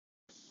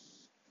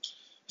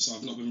So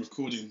I've not been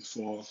recording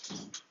for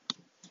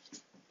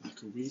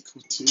like a week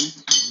or two.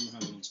 I don't know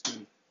how long it's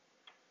been.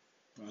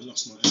 But I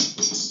lost my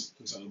AirPods.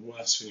 It was like the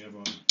worst thing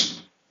ever.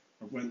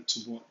 I went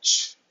to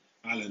watch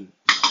Alan,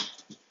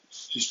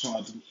 who's part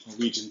of the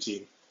Norwegian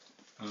team,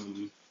 have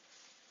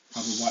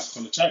a white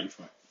collar charity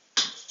fight.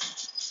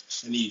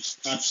 And he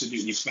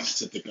absolutely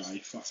battered the guy. He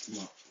fucked him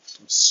up.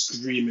 I was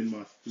screaming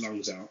my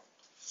lungs out.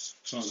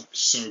 Felt like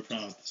so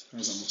proud. I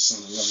was like my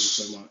son. I love him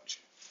so much.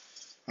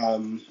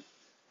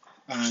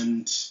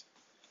 And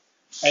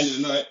end of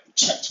the night,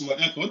 checked my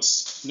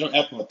AirPods. No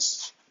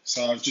AirPods.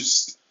 So I've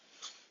just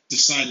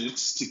decided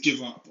to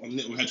give up on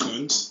little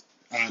headphones,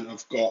 and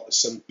I've got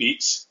some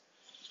Beats.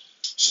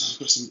 So I've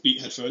got some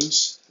Beat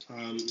headphones,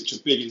 which are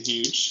big and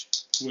huge.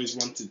 Always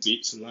wanted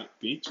Beats and liked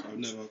Beats, but I've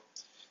never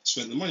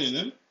spent the money on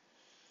them.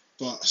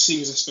 But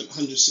seeing as I spent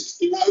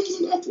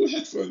 £160 on Apple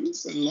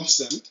headphones and lost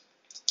them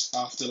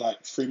after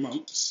like 3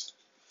 months,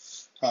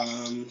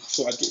 I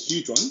thought I'd get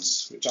huge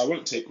ones, which I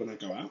won't take when I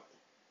go out,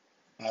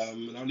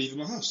 and I'll leave in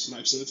my house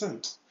 90% of the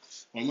time,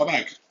 or in my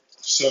bag.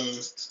 So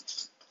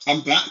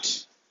I'm back,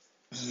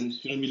 and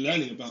you're going to be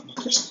learning about my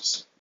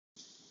Christmas.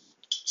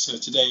 So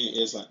today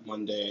is like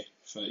Monday,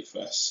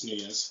 31st, New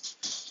Year's.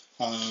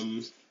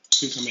 I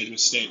think I made a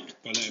mistake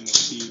by letting my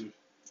team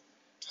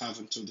have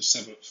until the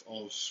 7th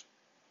of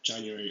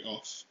January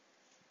off,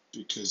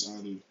 because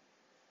I'm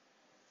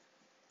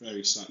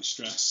very slightly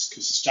stressed,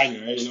 because it's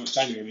January. You know what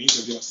January means?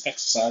 Everybody wants to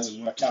exercise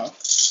and work out,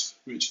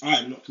 which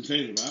I'm not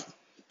complaining about.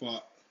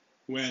 But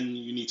when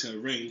you need to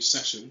arrange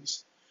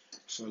sessions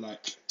for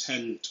like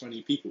 10,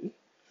 20 people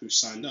who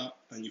signed up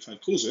and you've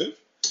had calls with,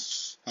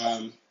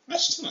 actually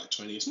it's not like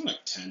 20, it's more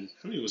like 10.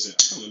 How many was it?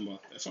 I can't remember.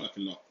 It felt like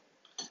a lot.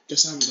 I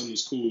guess I haven't done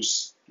these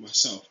calls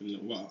myself in a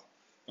little while,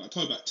 but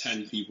probably about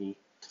 10 people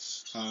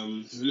who are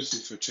looking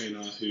for a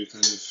trainer who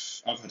kind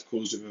of I've had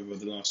calls with over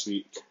the last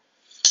week.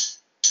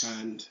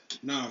 And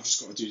now I've just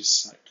got to do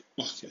this like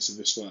buckets of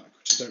this work,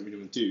 which I don't really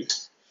want to do.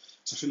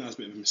 So I think that was a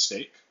bit of a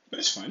mistake, but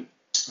it's fine.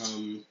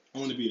 I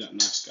want to be that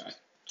nice guy,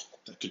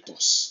 that good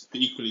boss. But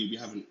equally, we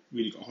haven't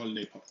really got a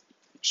holiday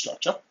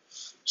structure.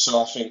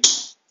 So I think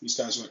these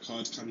guys work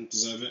hard, kind of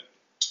deserve it.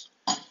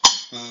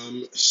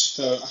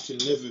 So I can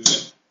live with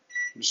it.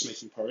 I'm just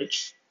making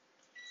porridge.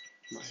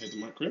 You might hear the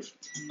microwave.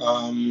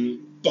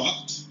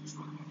 But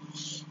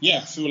yeah,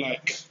 I feel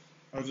like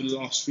over the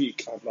last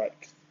week I've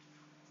like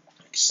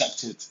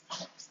accepted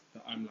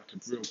that I'm like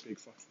a real big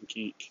fucking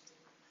geek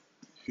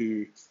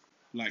who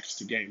likes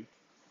the game,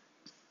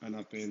 and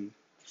I've been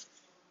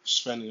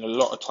spending a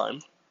lot of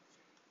time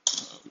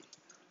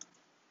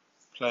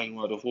playing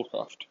World of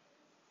Warcraft,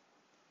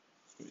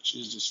 which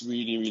is this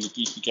really, really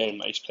geeky game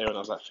that I used to play when I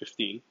was like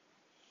 15.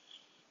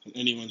 And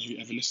anyone who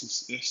ever listens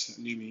to this that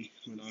knew me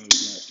when I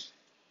was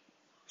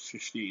like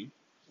 15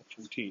 or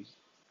 14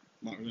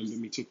 might remember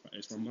me talking about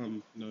it. My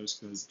mum knows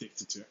because I was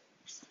addicted to it.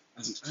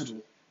 As an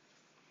adult,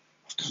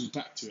 I've come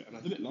back to it, and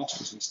I did it last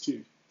Christmas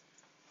too.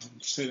 I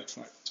stayed up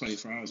for like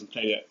 24 hours and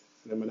played it,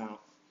 and then went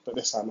out. But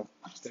this time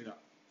I've stayed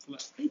up for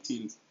like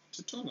 18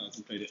 to 12 hours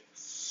and played it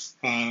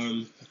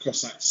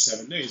across like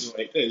 7 days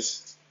or 8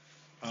 days.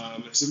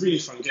 It's a really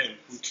fun game.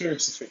 I'm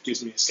curious if it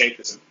gives me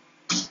escapism.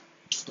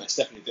 But it's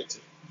definitely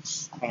addictive.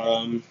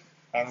 And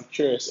I'm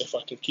curious if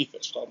I can keep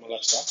it as part of my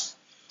lifestyle.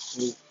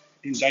 Well,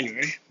 in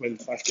January, when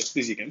life gets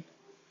busy again,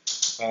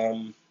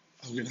 I'm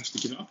going to have to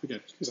give it up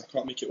again because I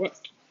can't make it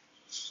work.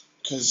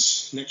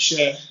 Because next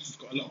year I've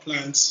got a lot of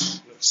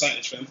plans. I'm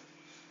excited for them,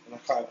 and I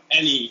can't have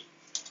anything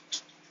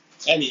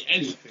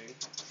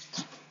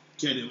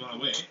get in my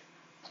way,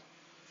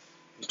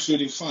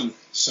 including fun.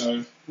 So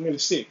I'm going to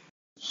see.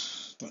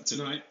 But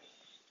tonight,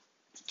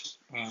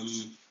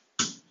 I'm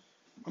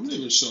not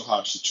even sure how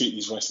I should treat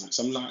these voice notes.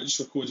 I just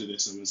recorded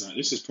this and was like,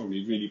 this is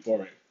probably really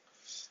boring.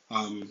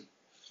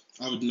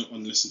 I would not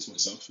want to listen to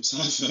myself. That's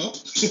how I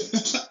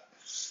felt.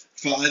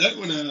 But I don't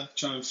want to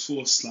try and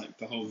force like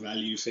the whole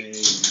value thing,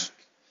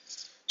 like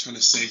trying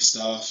to say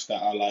stuff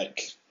that are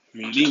like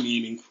really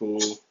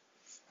meaningful.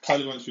 I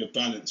kind of want to be a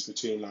balance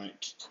between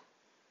like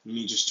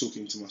me just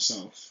talking to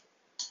myself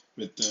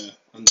with the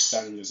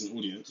understanding as an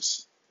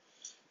audience,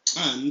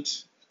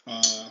 and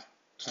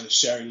kind of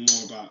sharing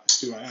more about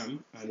who I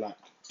am and like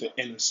the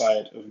inner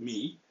side of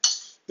me.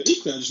 But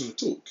equally, I just want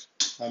to talk.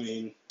 I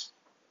mean,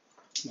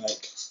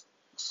 like,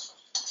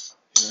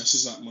 you know, this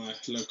is like my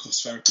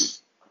low-cost therapy.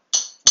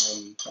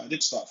 But I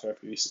did start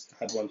therapy recently.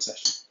 I had one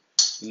session.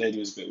 The lady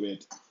was a bit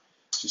weird.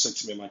 She said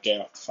to me, "Am I gay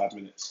after 5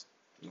 minutes?"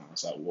 And I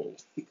was like, "Whoa,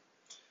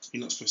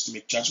 you're not supposed to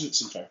make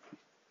judgments in therapy."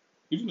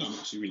 Even though I'm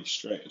actually really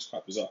straight, it's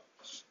quite bizarre.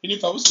 Even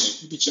if I was gay,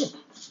 it'd be chill.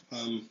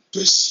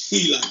 But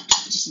she like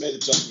just made a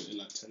judgment in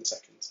like 10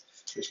 seconds,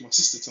 which my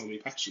sister told me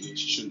passionately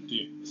she shouldn't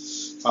do.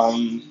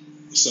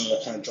 So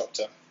I kind of dropped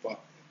her, but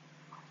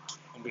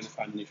I'm going to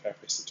find a new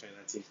therapist in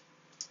 2019.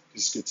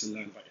 It's good to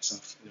learn about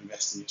yourself and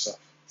invest in yourself.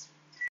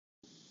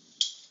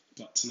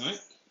 But tonight,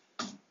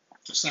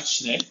 /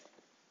 today,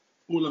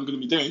 all I'm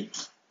going to be doing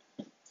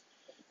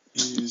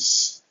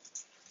is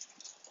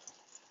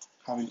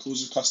having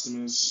calls with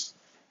customers,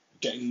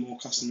 getting more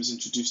customers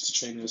introduced to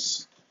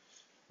trainers,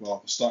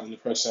 well, starting the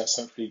process,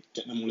 hopefully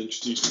get them all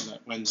introduced on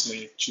like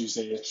Wednesday,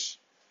 Tuesday-ish.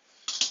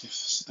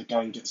 If the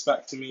gang gets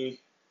back to me,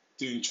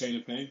 doing trainer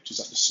pay, which is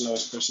like the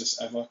slowest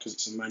process ever because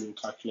it's a manual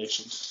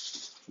calculation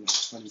for like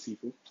 20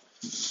 people.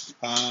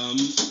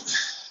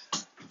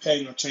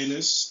 Paying our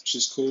trainers, which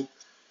is cool.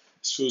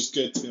 It feels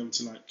good to be able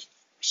to like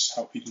just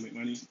help people make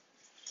money.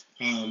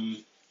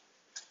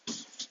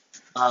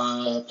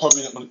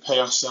 Probably not going to pay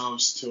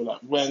ourselves till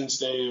like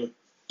Wednesday or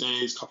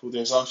couple of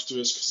days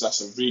afterwards because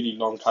that's a really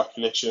long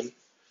calculation.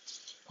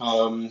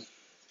 But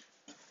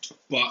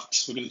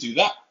we're going to do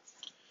that.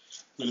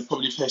 I'm going to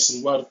probably play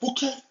some World of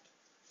Booker.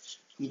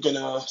 I'm going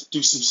to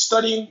do some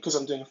studying because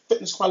I'm doing a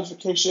fitness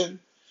qualification,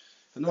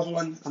 another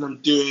one, and I'm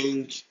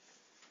doing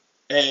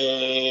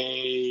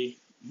a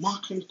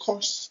marketing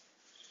course,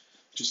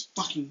 which is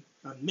fucking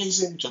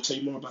amazing, which I'll tell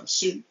you more about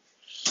soon.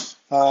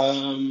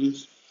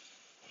 With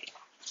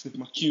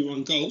my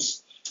Q1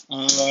 goals.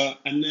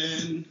 And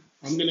then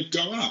I'm going to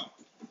go out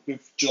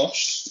with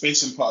Josh,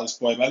 based on part of this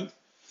boy band.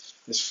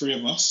 There's 3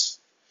 of us.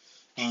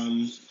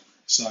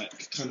 It's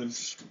like kind of,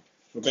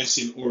 we're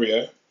basically an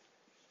Oreo.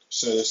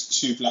 So there's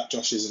 2 black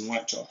Joshes and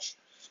white Josh.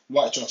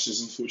 White Josh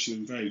is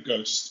unfortunately very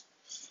ghost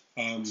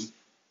and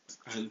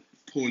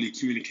poorly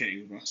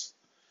communicating with us.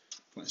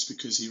 But it's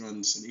because he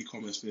runs an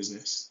e-commerce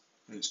business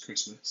and it's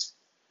Christmas.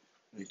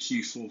 And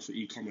Q4 for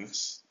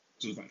e-commerce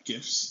is all about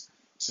gifts.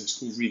 So it's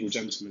called Regal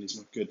Gentleman. He's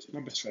my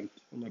best friend,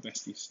 one of my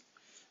besties.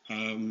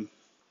 And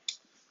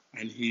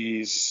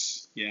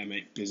he's,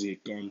 busy,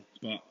 gone.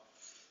 But,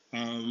 so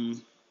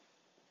I'm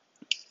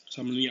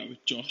going to meet up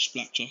with Josh,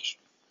 Black Josh.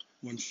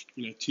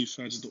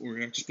 2/3 of the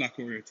Oreo, just black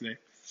Oreo today.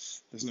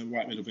 There's no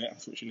white middle bit,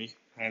 unfortunately.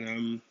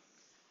 And,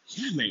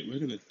 we're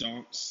going to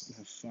dance and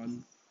have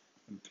fun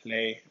and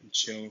play and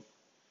chill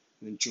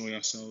and enjoy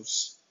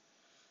ourselves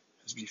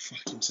as we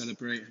fucking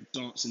celebrate and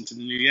dance into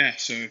the new year.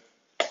 So,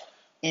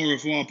 au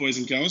revoir, boys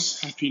and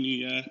girls. Happy New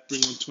Year.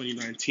 Bring on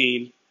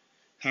 2019.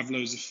 Have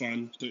loads of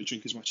fun. Don't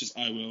drink as much as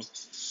I will.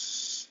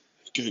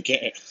 Go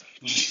get it.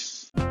 Bye.